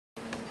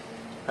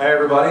Hi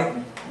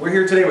everybody. We're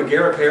here today with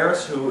Garrett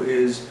Parris, who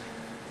is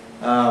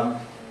a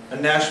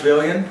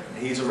Nashvilleian.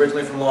 He's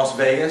originally from Las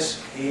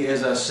Vegas. He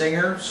is a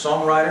singer,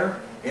 songwriter,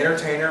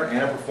 entertainer, and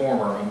a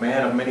performer, a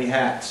man of many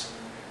hats.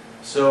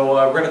 So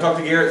we're going to talk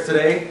to Garrett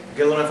today,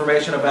 get a little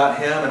information about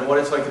him and what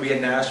it's like to be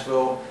in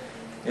Nashville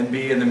and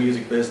be in the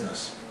music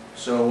business.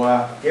 So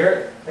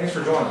Garrett, thanks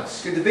for joining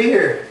us. Good to be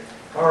here.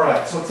 All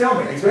right, so tell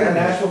me, you've been in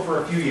Nashville for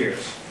a few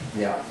years.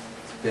 Yeah,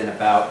 it's been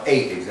about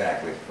 8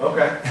 exactly.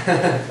 Okay.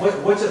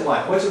 What's it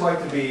like? What's it like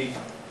to be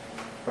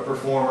a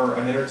performer,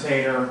 an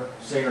entertainer,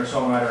 singer,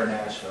 songwriter in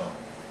Nashville?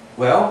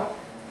 Well,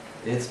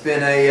 it's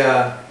been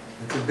a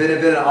bit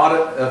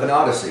of an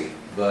odyssey,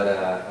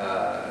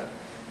 but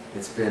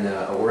it's been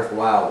a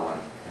worthwhile one.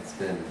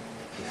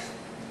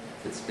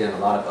 It's been a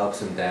lot of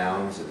ups and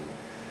downs and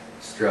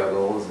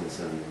struggles and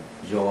some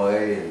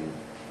joy and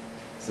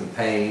some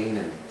pain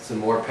and some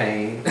more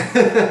pain.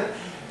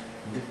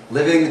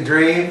 Living the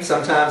dream,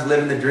 sometimes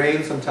living the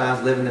dream,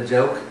 sometimes living the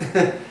joke,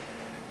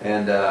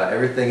 and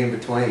everything in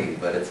between.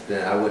 But it's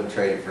been, I wouldn't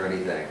trade it for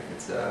anything.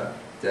 It's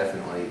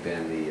definitely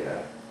been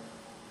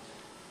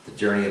the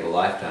journey of a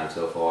lifetime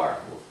so far,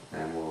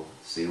 and we'll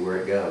see where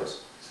it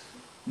goes.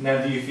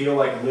 Now, do you feel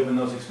like living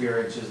those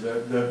experiences,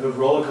 the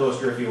roller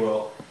coaster, if you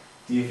will,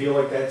 do you feel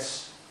like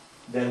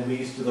that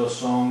leads to those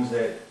songs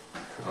that...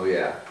 Oh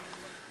yeah,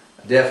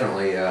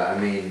 definitely. I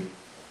mean,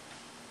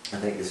 I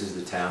think this is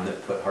the town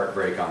that put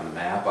heartbreak on the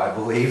map, I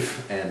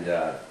believe, and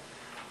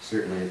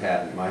certainly have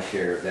had my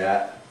share of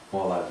that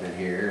while I've been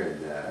here.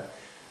 And of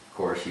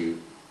course,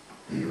 you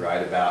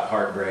write about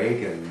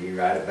heartbreak, and you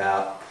write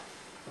about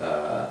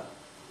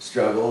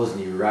struggles,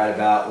 and you write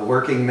about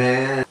working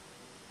man.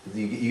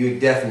 You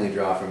definitely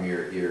draw from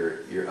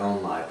your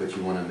own life, but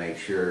you want to make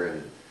sure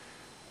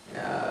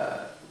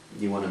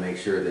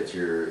that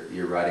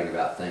you're writing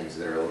about things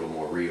that are a little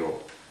more real,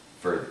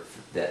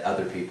 that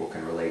other people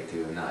can relate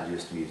to, and not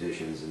just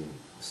musicians and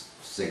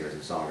singers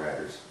and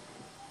songwriters.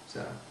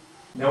 So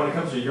now, when it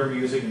comes to your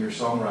music and your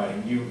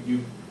songwriting,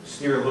 you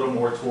steer a little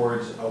more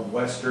towards a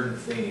Western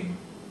theme.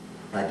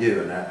 I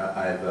do, and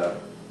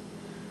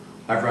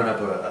I've run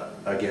up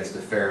against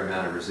a fair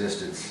amount of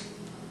resistance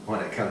when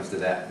it comes to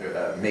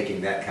that,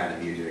 making that kind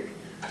of music,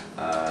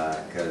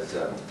 because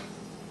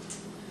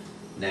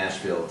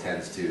Nashville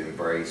tends to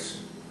embrace,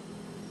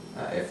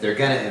 if they're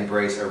going to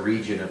embrace a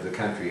region of the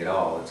country at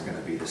all, it's going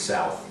to be the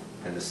South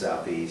and the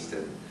Southeast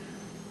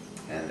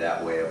and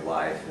that way of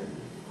life. And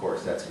of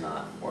course, that's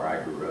not where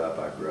I grew up.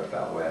 I grew up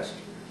out west,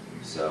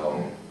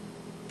 so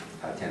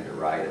I tend to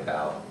write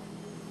about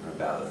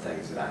the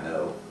things that I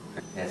know.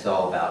 It's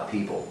all about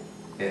people,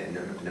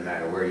 no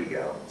matter where you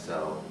go.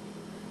 So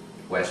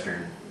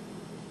Western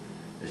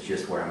is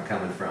just where I'm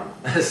coming from.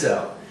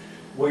 So.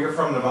 Well, you're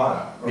from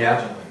Nevada originally.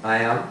 Yeah, I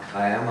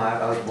am.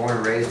 I was born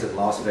and raised in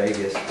Las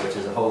Vegas, which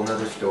is a whole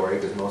other story,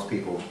 because most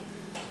people,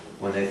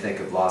 when they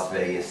think of Las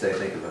Vegas, they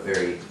think of a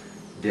very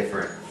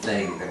different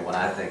thing than what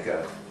I think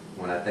of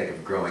when I think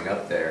of growing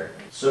up there.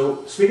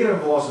 So, speaking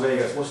of Las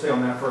Vegas, we'll stay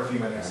on that for a few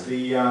minutes.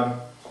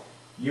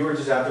 You were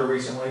just out there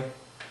recently.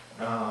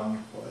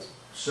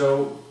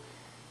 So,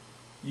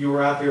 you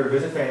were out there to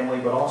visit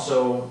family, but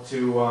also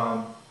to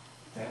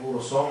that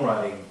little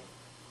songwriting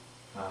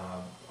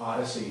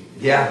odyssey.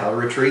 Yeah, a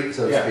retreat,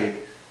 so to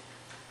speak.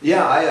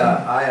 Yeah,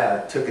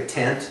 I took a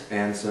tent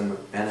and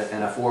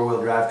a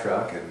 4-wheel drive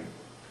truck and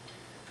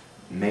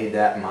made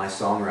that my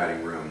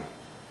songwriting room,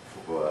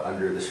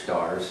 under the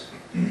stars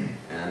and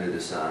under the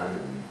sun.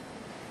 And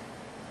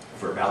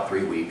for about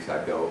 3 weeks,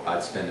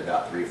 I'd spend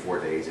about 3 or 4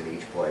 days in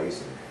each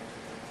place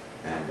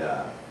and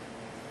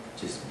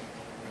just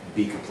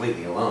be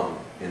completely alone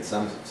in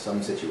some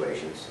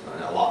situations,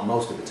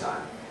 most of the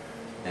time,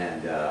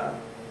 and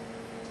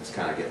just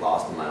kind of get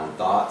lost in my own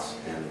thoughts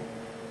and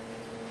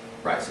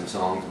write some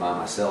songs by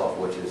myself,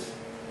 which is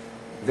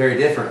very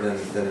different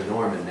than the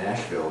norm in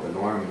Nashville. The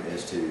norm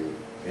is to,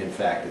 in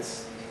fact,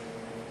 it's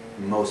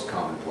most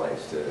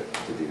commonplace to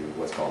do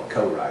what's called a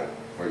co-write,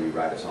 where you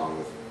write a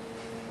song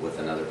with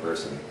another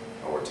person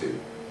or two,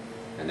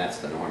 and that's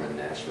the norm in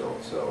Nashville.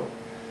 So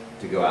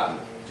to go out and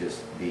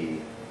just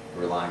be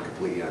relying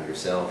completely on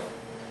yourself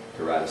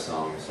to write a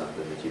song is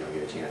something that you don't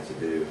get a chance to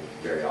do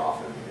very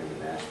often in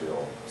the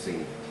Nashville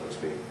scene, so to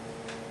speak.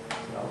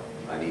 So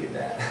I needed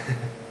that.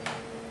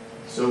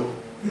 So,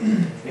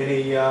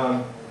 any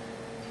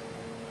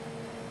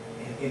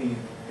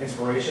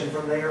inspiration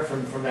from there,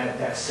 from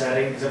that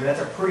setting? Because I mean, that's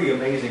a pretty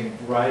amazing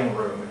writing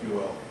room, if you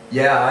will.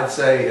 Yeah, I'd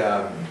say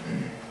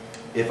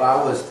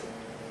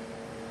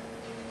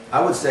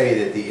I would say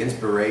that the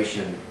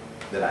inspiration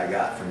that I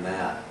got from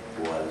that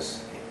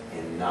was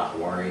in not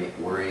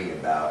worrying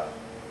about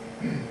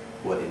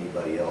whether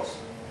anybody else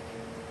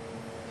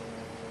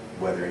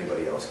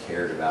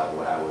cared about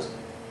what I was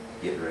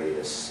getting ready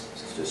to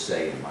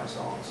say in my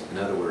songs. In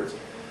other words,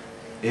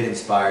 it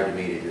inspired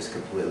me to just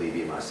completely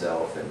be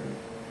myself, and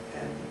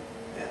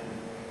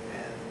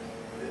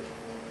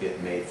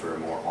it made for a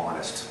more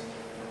honest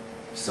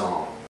song.